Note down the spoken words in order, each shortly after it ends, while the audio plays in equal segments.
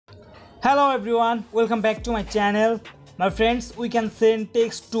Hello everyone, welcome back to my channel. My friends, we can send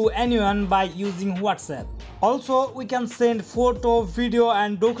text to anyone by using WhatsApp. Also, we can send photo, video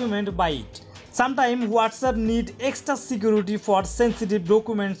and document by it. Sometimes WhatsApp need extra security for sensitive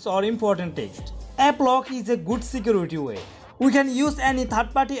documents or important text. App lock is a good security way. We can use any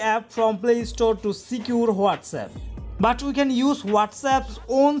third-party app from Play Store to secure WhatsApp. But we can use WhatsApp's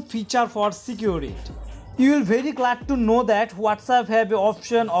own feature for secure it. You will very glad to know that WhatsApp have the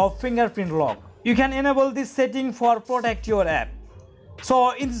option of fingerprint lock. You can enable this setting for protect your app.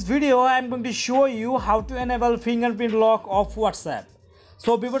 So in this video I am going to show you how to enable fingerprint lock of WhatsApp.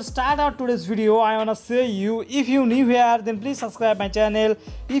 So before start out today's video, I wanna say you, if you new here then please subscribe my channel.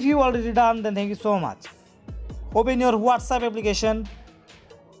 If you already done then thank you so much. Open your WhatsApp application.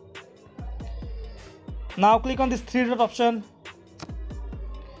 Now click on this three dot option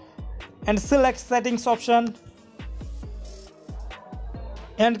and select settings option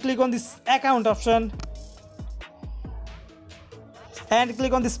and click on this account option and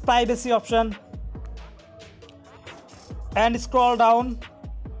click on this privacy option and scroll down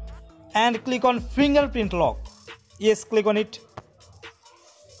and click on fingerprint lock. Yes, click on it,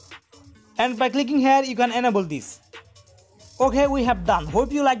 and by clicking here you can enable this. Okay, we have done.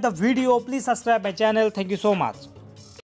 Hope you like the video. Please subscribe my channel. Thank you so much.